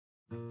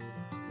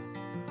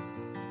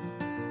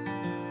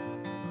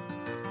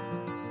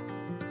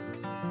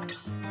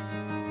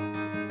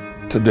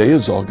Today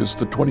is August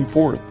the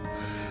 24th.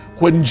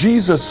 When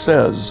Jesus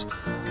says,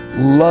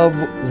 love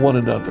one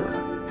another,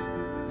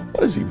 what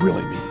does he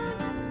really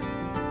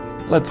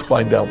mean? Let's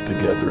find out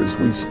together as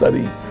we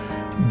study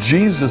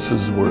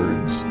Jesus'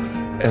 words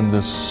and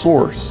the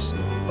source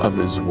of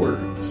his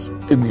words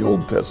in the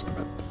Old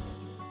Testament.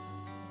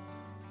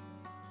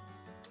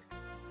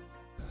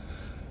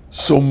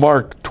 So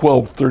Mark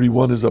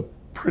 12:31 is a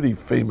pretty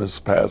famous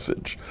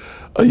passage.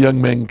 A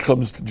young man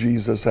comes to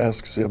Jesus,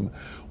 asks him,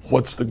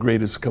 what's the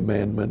greatest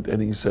commandment?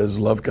 And he says,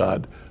 love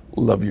God,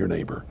 love your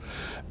neighbor.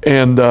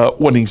 And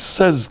when he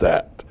says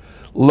that,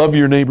 love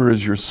your neighbor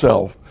as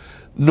yourself,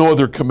 no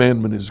other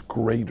commandment is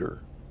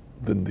greater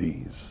than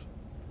these.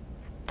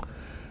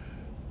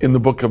 In the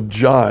book of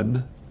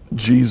John,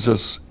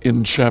 Jesus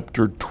in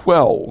chapter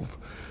 12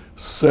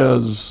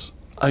 says,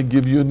 I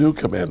give you a new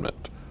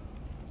commandment,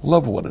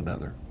 love one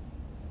another.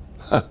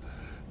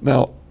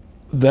 Now,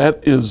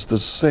 that is the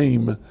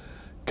same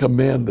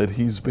command that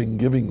he's been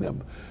giving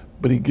them,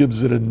 but he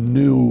gives it a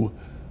new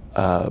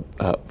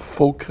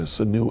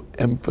focus, a new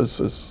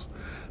emphasis.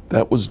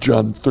 That was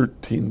John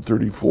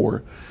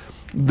 13:34.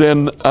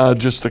 Then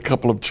just a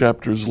couple of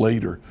chapters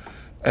later,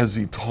 as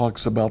he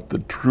talks about the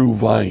true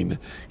vine,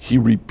 he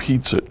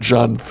repeats it,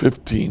 John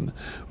 15,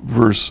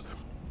 verse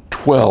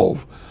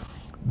 12.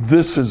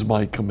 This is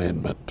my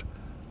commandment.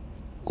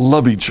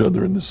 Love each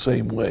other in the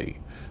same way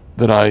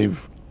that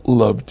I've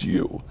loved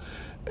you.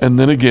 And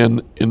then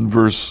again in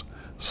verse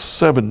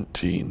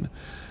 17,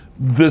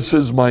 this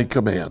is my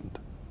command,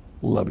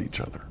 love each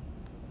other.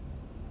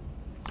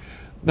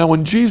 Now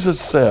when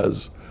Jesus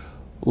says,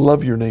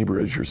 love your neighbor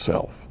as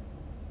yourself,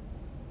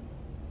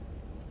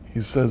 he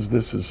says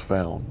this is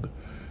found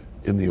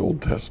in the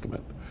Old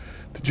Testament.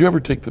 Did you ever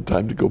take the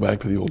time to go back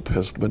to the Old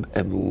Testament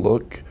and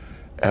look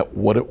at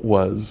what it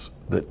was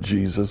that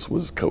Jesus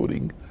was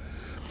quoting?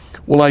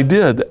 Well, I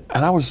did,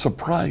 and I was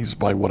surprised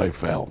by what I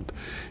found.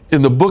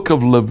 In the book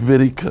of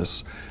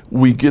Leviticus,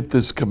 we get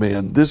this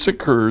command. This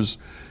occurs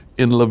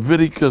in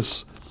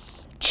Leviticus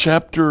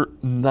chapter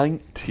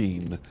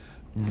 19,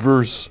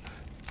 verse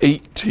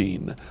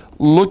 18.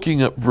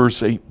 Looking at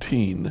verse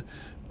 18,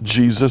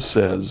 Jesus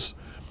says,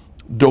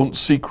 don't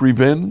seek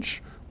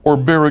revenge or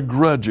bear a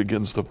grudge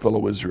against a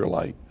fellow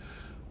Israelite,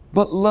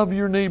 but love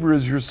your neighbor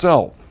as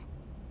yourself.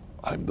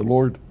 I'm the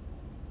Lord.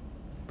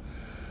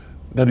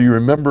 Now, do you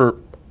remember,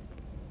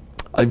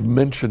 I've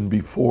mentioned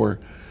before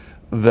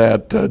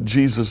that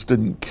Jesus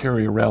didn't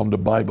carry around a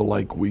Bible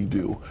like we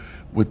do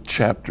with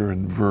chapter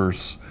and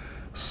verse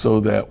so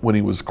that when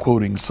he was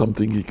quoting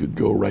something, he could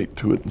go right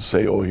to it and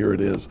say, oh, here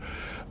it is.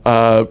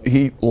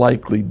 He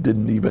likely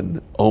didn't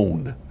even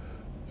own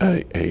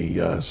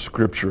a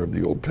scripture of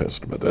the Old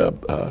Testament,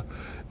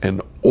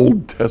 an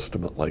Old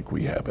Testament like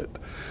we have it.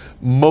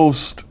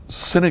 Most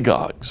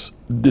synagogues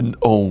didn't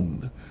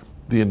own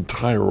the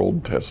entire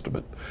Old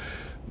Testament.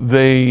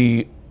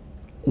 They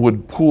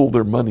would pool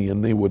their money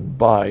and they would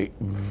buy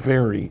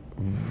very,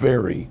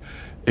 very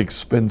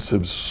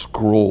expensive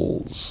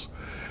scrolls.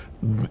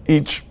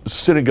 Each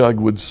synagogue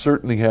would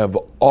certainly have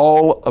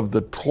all of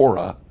the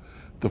Torah,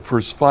 the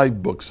first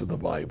 5 books of the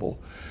Bible,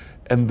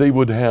 and they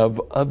would have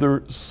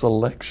other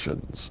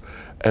selections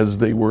as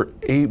they were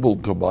able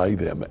to buy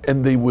them,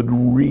 and they would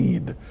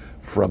read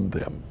from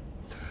them.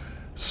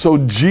 So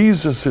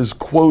Jesus is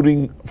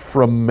quoting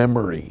from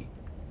memory.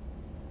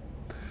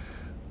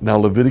 Now,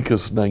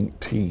 Leviticus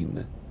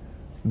 19,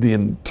 the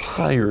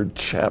entire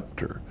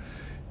chapter,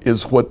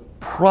 is what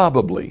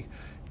probably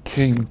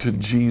came to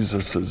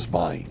Jesus's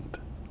mind.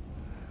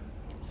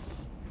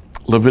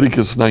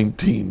 Leviticus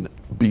 19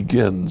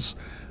 begins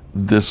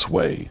this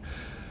way.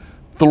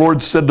 The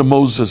Lord said to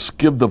Moses,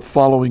 give the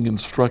following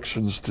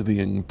instructions to the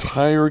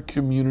entire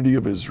community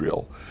of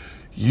Israel.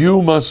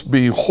 You must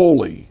be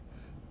holy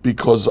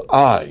because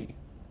I,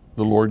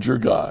 the Lord your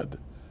God,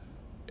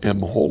 am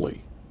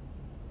holy.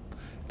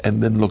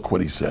 And then look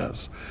what he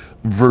says.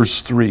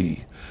 Verse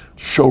 3,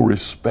 show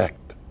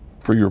respect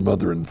for your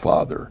mother and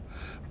father.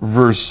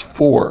 Verse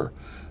 4,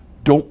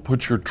 don't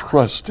put your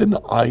trust in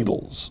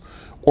idols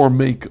or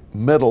make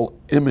metal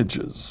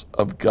images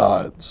of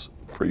gods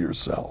for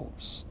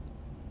yourselves.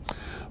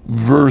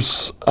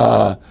 Verse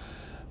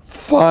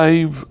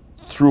 5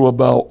 through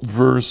about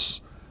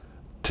verse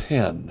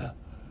 10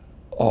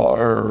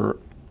 are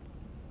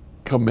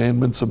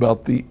commandments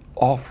about the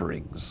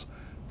offerings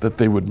that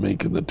they would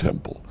make in the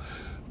temple.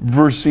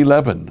 Verse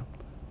 11,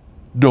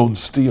 don't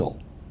steal,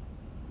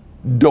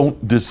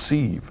 don't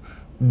deceive,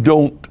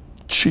 don't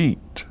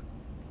cheat.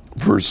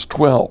 Verse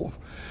 12,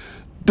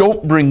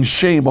 don't bring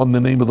shame on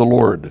the name of the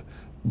Lord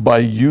by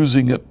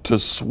using it to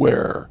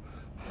swear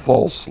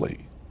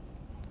falsely.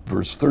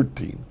 Verse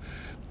 13,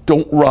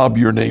 don't rob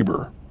your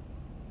neighbor.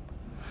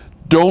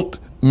 Don't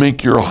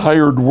make your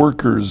hired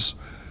workers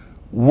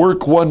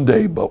work one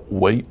day but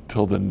wait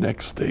till the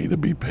next day to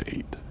be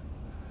paid.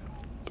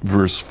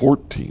 Verse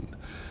 14,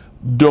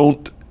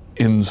 don't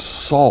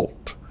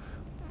insult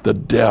the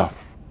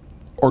deaf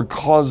or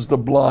cause the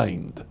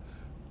blind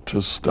to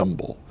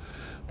stumble.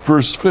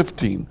 Verse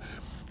 15,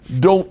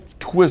 don't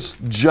twist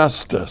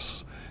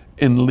justice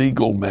in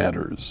legal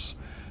matters.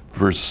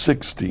 Verse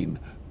 16,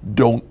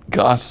 don't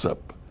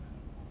gossip.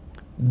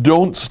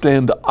 Don't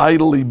stand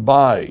idly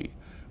by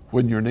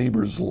when your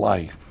neighbor's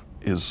life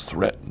is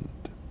threatened.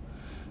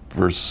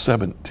 Verse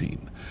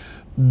 17,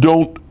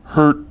 don't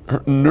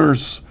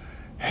nurse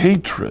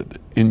hatred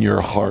in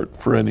your heart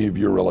for any of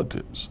your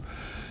relatives.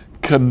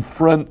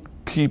 Confront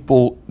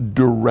people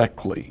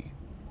directly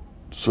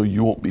so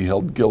you won't be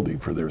held guilty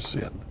for their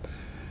sin.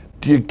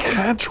 Do you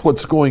catch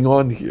what's going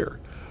on here?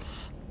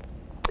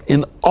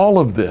 In all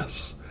of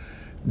this,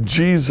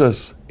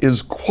 Jesus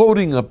is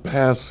quoting a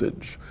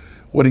passage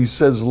when he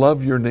says,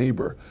 love your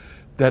neighbor,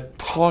 that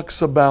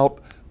talks about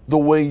the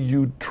way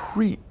you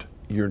treat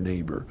your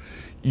neighbor.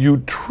 You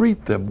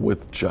treat them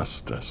with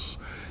justice.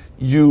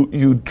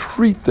 You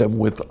treat them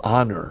with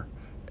honor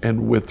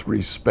and with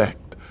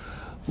respect.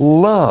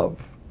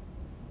 Love,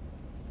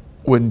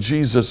 when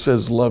Jesus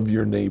says love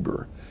your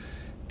neighbor,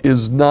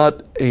 is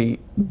not a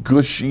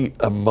gushy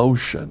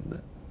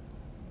emotion.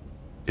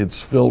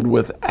 It's filled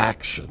with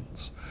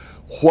actions.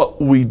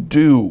 What we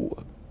do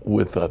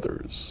with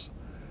others,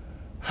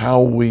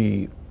 how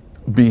we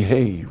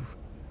behave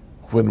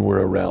when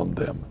we're around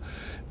them,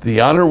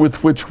 the honor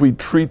with which we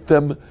treat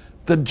them,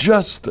 the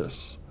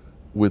justice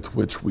with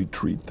which we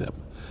treat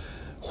them.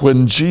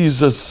 When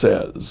Jesus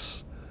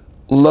says,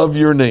 love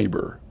your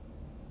neighbor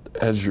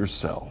as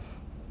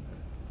yourself,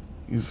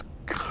 he's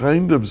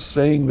kind of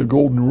saying the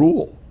golden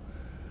rule.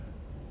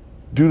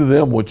 Do to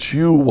them what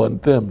you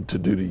want them to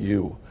do to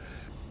you.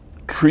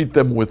 Treat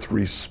them with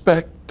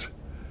respect.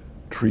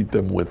 Treat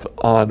them with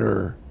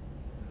honor.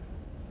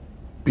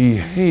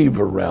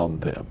 Behave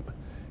around them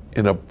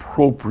in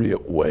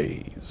appropriate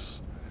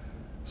ways.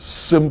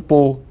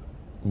 Simple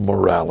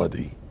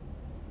morality.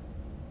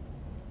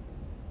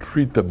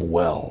 Treat them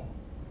well.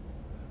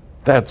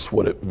 That's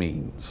what it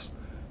means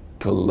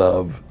to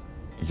love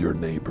your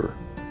neighbor.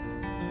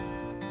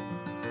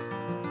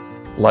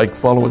 Like,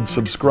 follow, and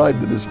subscribe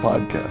to this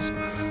podcast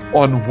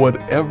on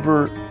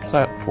whatever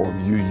platform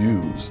you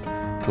used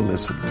to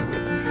listen to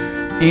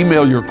it.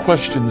 Email your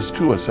questions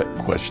to us at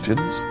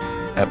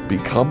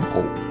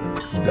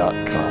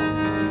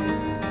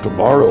questions@becomehope.com.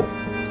 Tomorrow,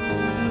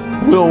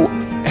 we'll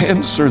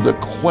answer the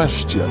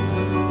question,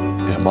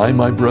 am I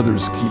my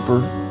brother's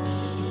keeper?